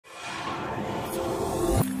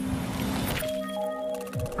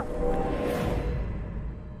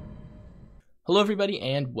Hello everybody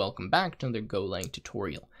and welcome back to another Golang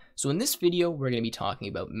tutorial. So in this video we're going to be talking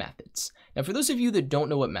about methods. Now for those of you that don't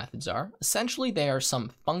know what methods are, essentially they are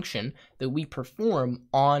some function that we perform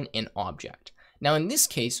on an object. Now in this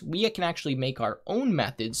case we can actually make our own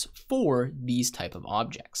methods for these type of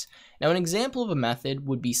objects. Now an example of a method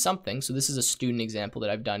would be something, so this is a student example that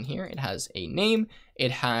I've done here. It has a name,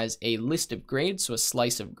 it has a list of grades, so a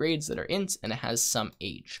slice of grades that are ints, and it has some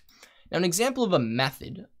age. Now, an example of a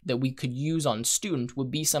method that we could use on student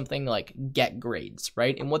would be something like getGrades,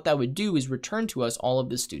 right? And what that would do is return to us all of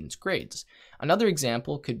the student's grades. Another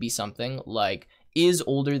example could be something like is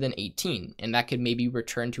older than 18, and that could maybe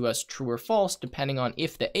return to us true or false depending on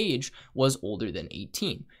if the age was older than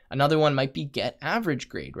 18. Another one might be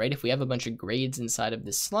getAverageGrade, right? If we have a bunch of grades inside of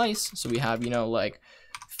this slice, so we have, like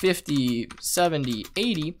 50, 70,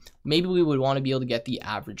 80, maybe we would want to be able to get the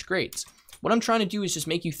average grades. What I'm trying to do is just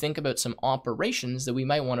make you think about some operations that we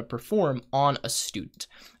might want to perform on a student.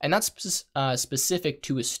 And that's specific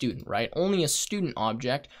to a student, right? Only a student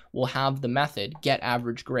object will have the method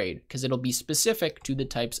getAverageGrade because it'll be specific to the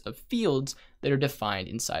types of fields that are defined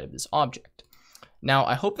inside of this object. Now,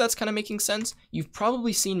 I hope that's kind of making sense. You've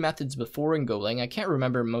probably seen methods before in Golang. I can't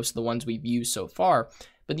remember most of the ones we've used so far,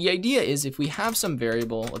 but the idea is if we have some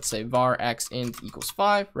variable, let's say var x int equals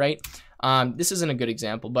 5, right? This isn't a good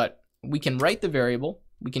example, but we can write the variable,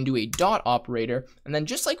 we can do a dot operator, and then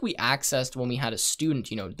just like we accessed when we had a student,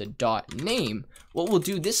 the dot name, what we'll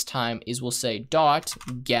do this time is we'll say dot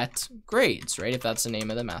get grades, right? If that's the name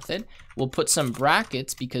of the method. We'll put some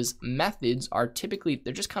brackets because methods are typically,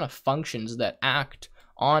 they're just kind of functions that act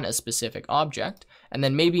on a specific object. And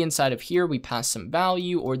then maybe inside of here, we pass some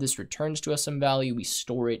value, or this returns to us some value. We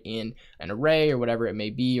store it in an array or whatever it may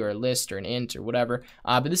be, or a list or an int or whatever.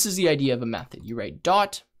 But this is the idea of a method. You write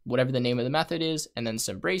dot, whatever the name of the method is, and then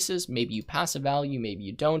some braces. Maybe you pass a value, maybe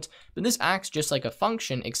you don't, but this acts just like a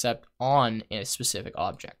function except on a specific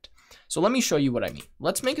object. So let me show you what I mean.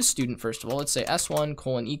 Let's make a student first of all. Let's say s1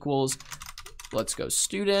 colon equals, let's go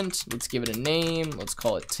student, let's give it a name, let's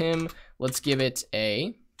call it Tim, let's give it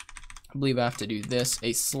I believe I have to do this,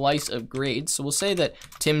 a slice of grades. So we'll say that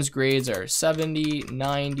Tim's grades are 70,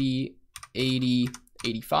 90, 80,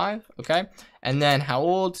 85, okay? And then how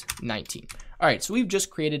old? 19. All right, so we've just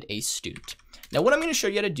created a student. Now what I'm going to show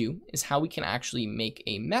you how to do is how we can actually make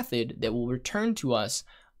a method that will return to us.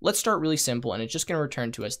 Let's start really simple, and it's just going to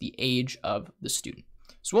return to us the age of the student.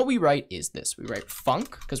 So what we write is this. We write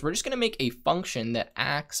func, because we're just going to make a function that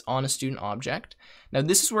acts on a student object. Now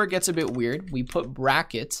this is where it gets a bit weird. We put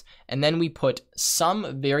brackets, and then we put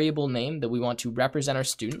some variable name that we want to represent our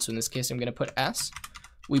student. So in this case, I'm going to put s.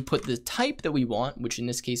 We put the type that we want, which in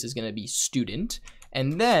this case is going to be student.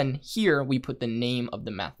 And then here we put the name of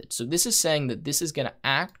the method. So this is saying that this is going to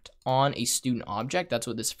act on a student object. That's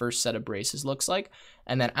what this first set of braces looks like.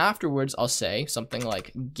 And then afterwards, I'll say something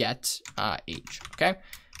like get age. Okay.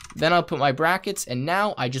 Then I'll put my brackets, and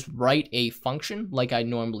now I just write a function like I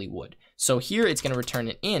normally would. So here it's going to return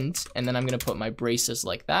an int, and then I'm going to put my braces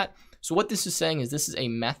like that. So what this is saying is this is a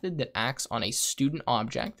method that acts on a student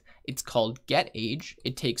object. It's called getAge.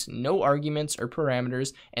 It takes no arguments or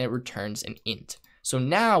parameters, and it returns an int. So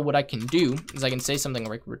now what I can do is I can say something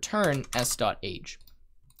like return s.age.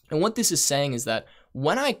 And what this is saying is that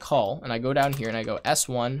when I call, and I go down here and I go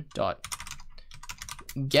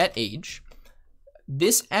s1.getAge,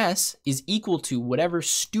 this s is equal to whatever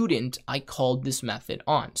student I called this method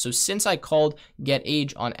on. So since I called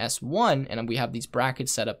getAge on s1, and we have these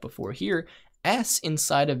brackets set up before here, s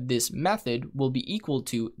inside of this method will be equal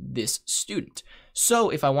to this student.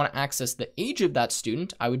 So if I want to access the age of that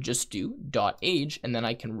student, I would just do .age, and then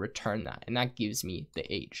I can return that, and that gives me the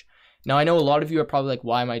age. Now I know a lot of you are probably like,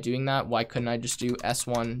 why am I doing that? Why couldn't I just do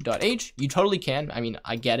s1.age? You totally can. I mean,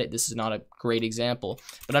 I get it. This is not a great example,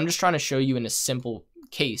 but I'm just trying to show you in a simple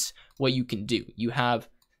case what you can do. You have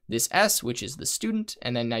this s, which is the student,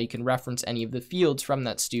 and then now you can reference any of the fields from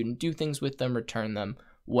that student, do things with them, return them,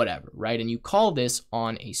 whatever, right? And you call this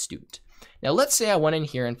on a student. Now let's say I went in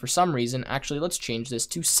here and for some reason, actually let's change this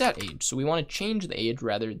to setAge. So we want to change the age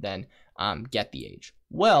rather than get the age.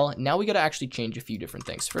 Well, now we got to actually change a few different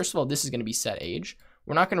things. First of all, this is going to be setAge.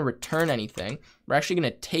 We're not going to return anything. We're actually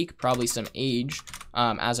going to take probably some age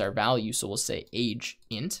as our value. So we'll say age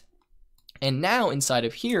int. And now inside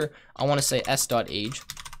of here, I want to say s.age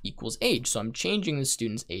equals age. So I'm changing the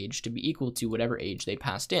student's age to be equal to whatever age they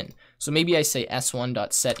passed in. So maybe I say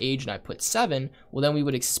s1.setAge and I put 7. Well, then we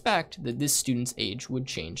would expect that this student's age would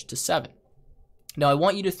change to 7. Now I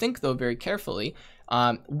want you to think though very carefully,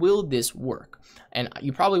 will this work? And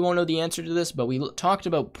you probably won't know the answer to this, but we talked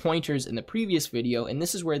about pointers in the previous video, and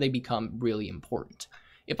this is where they become really important.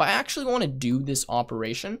 if I actually want to do this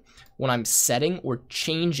operation when I'm setting or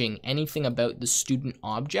changing anything about the student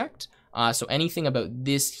object, so anything about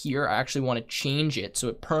this here, I actually want to change it so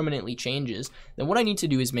it permanently changes, then what I need to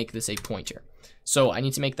do is make this a pointer. So I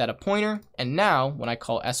need to make that a pointer, and now when I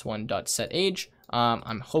call s1.setAge,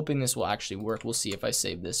 I'm hoping this will actually work. We'll see if I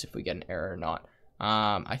save this, if we get an error or not.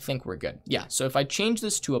 I think we're good. Yeah, so if I change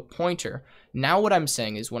this to a pointer, now what I'm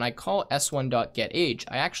saying is when I call s1.getAge,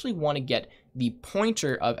 I actually want to get the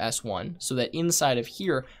pointer of s1 so that inside of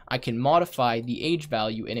here, I can modify the age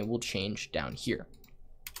value and it will change down here.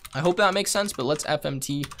 I hope that makes sense, but let's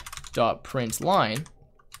fmt.println.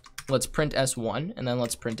 Let's print s1 and then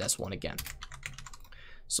let's print s1 again.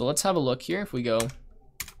 So let's have a look here. If we go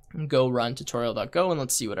run tutorial.go and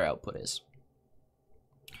let's see what our output is.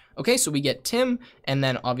 Okay, so we get Tim, and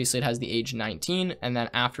then obviously it has the age 19, and then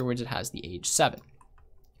afterwards it has the age 7.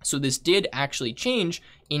 So this did actually change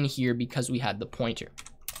in here because we had the pointer.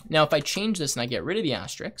 Now, if I change this and I get rid of the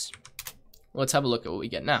asterisk, let's have a look at what we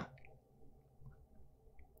get now.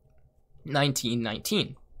 19,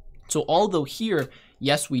 19. So although here,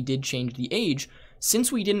 yes, we did change the age,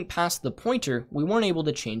 since we didn't pass the pointer, we weren't able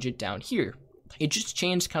to change it down here. It just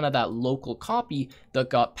changed kind of that local copy that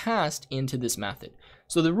got passed into this method.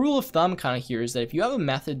 So the rule of thumb kind of here is that if you have a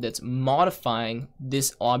method that's modifying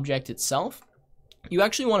this object itself, you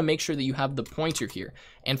actually want to make sure that you have the pointer here.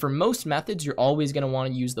 And for most methods, you're always going to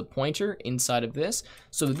want to use the pointer inside of this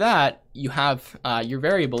so that you have your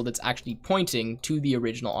variable that's actually pointing to the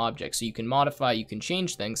original object. So you can modify, you can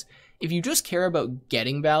change things. If you just care about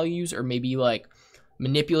getting values or maybe like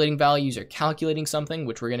manipulating values or calculating something,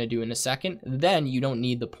 which we're going to do in a second, then you don't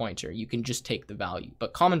need the pointer. You can just take the value.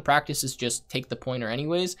 But common practice is just take the pointer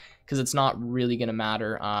anyways, because it's not really going to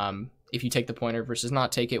matter if you take the pointer versus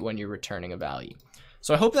not take it when you're returning a value.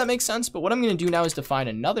 So I hope that makes sense, but what I'm going to do now is define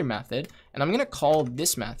another method, and I'm going to call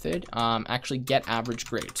this method actually get average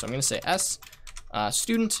grade. So I'm going to say s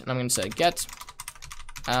student, and I'm going to say get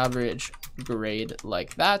average grade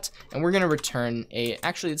like that, and we're going to return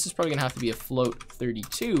actually this is probably going to have to be a float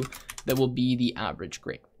 32 that will be the average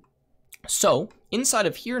grade. So inside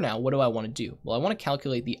of here now, what do I want to do? Well, I want to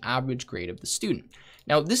calculate the average grade of the student.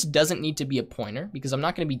 Now this doesn't need to be a pointer because I'm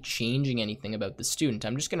not going to be changing anything about the student.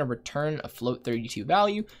 I'm just going to return a float 32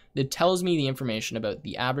 value that tells me the information about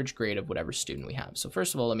the average grade of whatever student we have. So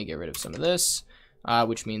first of all, let me get rid of some of this,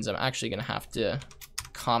 which means I'm actually going to have to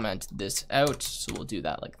comment this out. So we'll do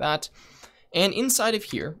that like that. And inside of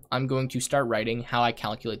here, I'm going to start writing how I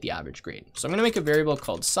calculate the average grade. So I'm going to make a variable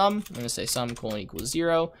called sum. I'm going to say sum : equals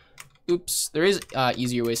 0. Oops, there is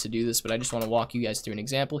easier ways to do this, but I just want to walk you guys through an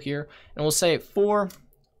example here. And we'll say for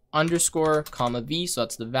underscore comma v, so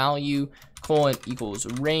that's the value, colon equals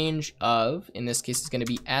range of, in this case, it's going to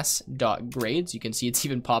be s.grades. You can see it's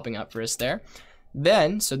even popping up for us there.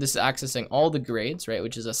 Then, so this is accessing all the grades, right,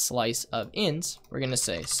 which is a slice of ints. We're going to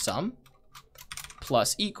say sum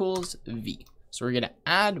plus equals v. So we're going to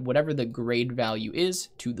add whatever the grade value is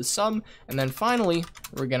to the sum. And then finally,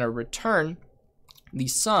 we're going to return the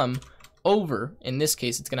sum over, in this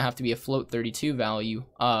case, it's going to have to be a float 32 value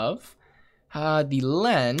of the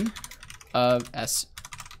len of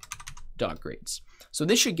s.grades. So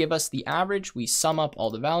this should give us the average. We sum up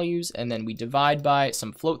all the values and then we divide by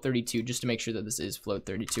some float 32 just to make sure that this is float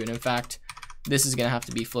 32. And in fact, this is going to have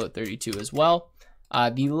to be float 32 as well.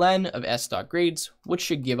 The len of s.grades, which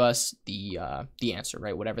should give us the answer,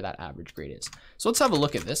 right? Whatever that average grade is. So let's have a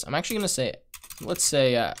look at this. I'm actually going to say, let's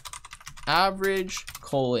say average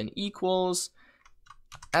colon equals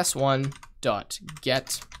s1 dot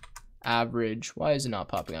get average. Why is it not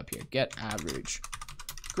popping up here? Get average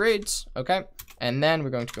grades. Okay. And then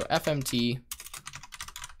we're going to go fmt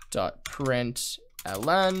dot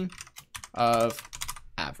println of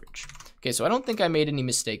average. Okay, so I don't think I made any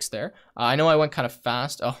mistakes there. I know I went kind of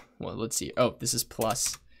fast. Oh, well, let's see. Oh, this is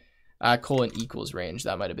plus colon equals range.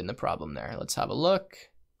 That might have been the problem there. Let's have a look.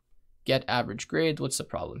 Get average grades. What's the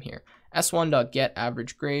problem here? s1.get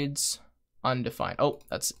average grades undefined. Oh,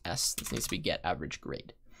 that's s. This needs to be get average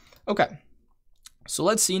grade. Okay, so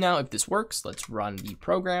let's see now if this works. Let's run the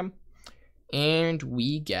program. And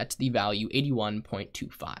we get the value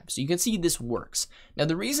 81.25. So you can see this works. Now,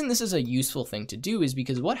 the reason this is a useful thing to do is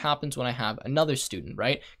because what happens when I have another student,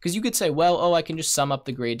 right? Because you could say, well, oh, I can just sum up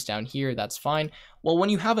the grades down here. That's fine. Well, when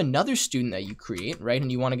you have another student that you create, right,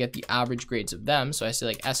 and you want to get the average grades of them. So I say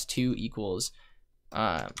like S2 equals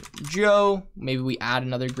Joe. Maybe we add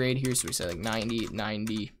another grade here. So we say like 90,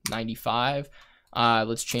 90, 95.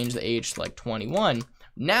 Let's change the age to like 21.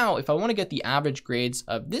 Now, if I want to get the average grades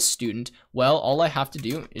of this student, well, all I have to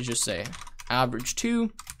do is just say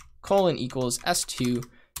average2 colon equals s2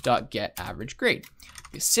 dot get average grade.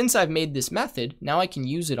 since I've made this method, now I can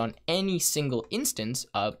use it on any single instance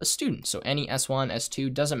of a student. So any S1,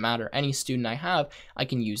 S2, doesn't matter, any student I have, I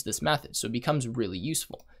can use this method. So it becomes really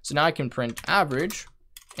useful. So now I can print average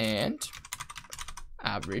and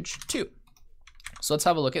average 2. So let's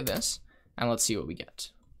have a look at this and let's see what we get.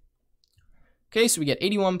 Okay, so we get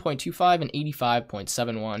 81.25 and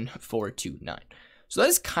 85.71429. So that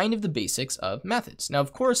is kind of the basics of methods. Now,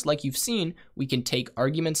 of course, like you've seen, we can take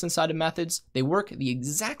arguments inside of methods. They work the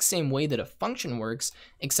exact same way that a function works,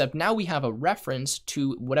 except now we have a reference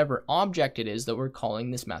to whatever object it is that we're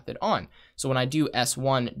calling this method on. So when I do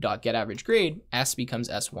s1.getAverageGrade, s becomes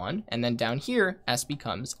s1, and then down here, s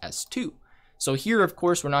becomes s2. So here, of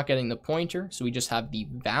course, we're not getting the pointer, so we just have the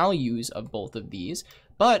values of both of these.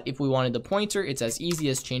 But if we wanted the pointer, it's as easy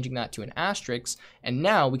as changing that to an asterisk. And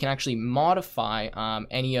now we can actually modify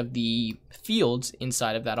any of the fields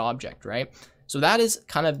inside of that object, right? So that is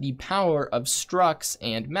kind of the power of structs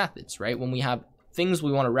and methods, right? When we have things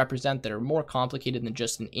we want to represent that are more complicated than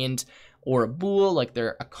just an int or a bool, like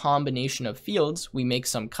they're a combination of fields, we make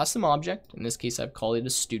some custom object. In this case, I've called it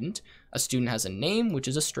a student. A student has a name, which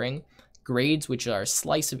is a string, grades, which are a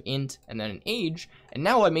slice of int, and then an age. And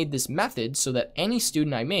now I made this method so that any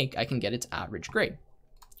student I make, I can get its average grade.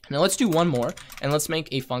 Now let's do one more, and let's make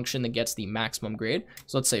a function that gets the maximum grade.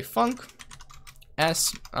 So let's say func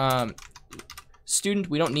s student.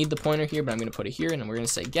 We don't need the pointer here, but I'm going to put it here, and then we're going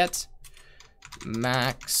to say get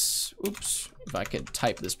max, oops, if I could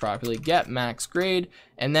type this properly, get max grade.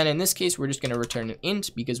 And then in this case, we're just going to return an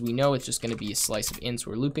int because we know it's just going to be a slice of ints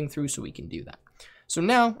we're looping through, so we can do that. So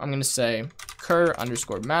now I'm going to say cur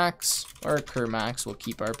underscore max, or cur max, we'll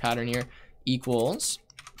keep our pattern here, equals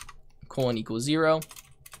colon equals 0. And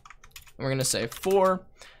we're going to say for,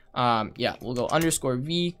 we'll go underscore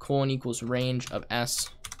v colon equals range of s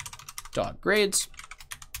dot grades.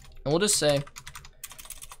 And we'll just say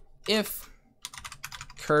if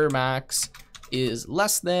cur max is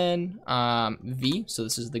less than v, so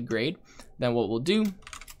this is the grade, then what we'll do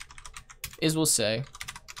is we'll say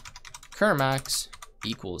cur max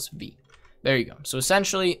equals v. There you go. So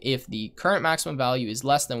essentially, if the current maximum value is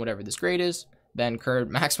less than whatever this grade is, then current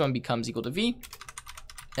maximum becomes equal to v,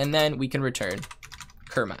 and then we can return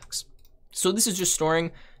cur max. So this is just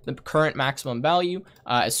storing the current maximum value.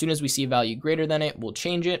 As soon as we see a value greater than it, we'll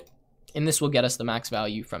change it, and this will get us the max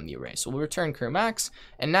value from the array. So we'll return cur max,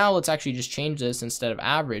 and now let's actually just change this. Instead of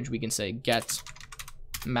average, we can say get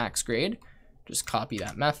max grade. Just copy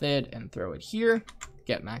that method and throw it here.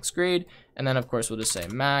 Get max grade, and then of course we'll just say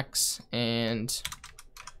max and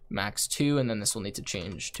max 2, and then this will need to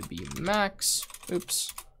change to be max,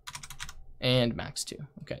 oops, and max 2.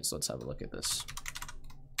 Okay, so let's have a look at this.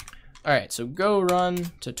 All right, so go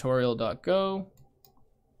run tutorial.go,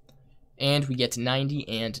 and we get 90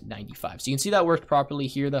 and 95. So you can see that worked properly.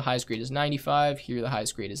 Here the highest grade is 95, here the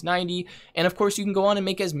highest grade is 90. And of course you can go on and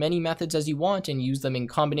make as many methods as you want and use them in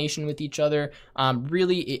combination with each other.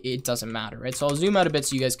 Really, it doesn't matter, right? So I'll zoom out a bit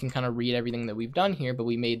so you guys can kind of read everything that we've done here, but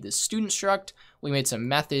we made this student struct, we made some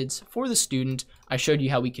methods for the student. I showed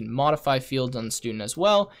you how we can modify fields on the student as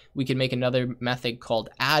well. We can make another method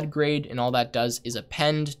called add grade, and all that does is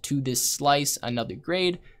append to this slice another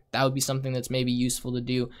grade. That would be something that's maybe useful to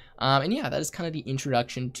do. And yeah, that is kind of the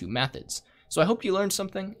introduction to methods. So I hope you learned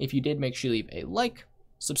something. If you did, make sure you leave a like,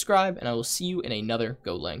 subscribe, and I will see you in another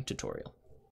Golang tutorial.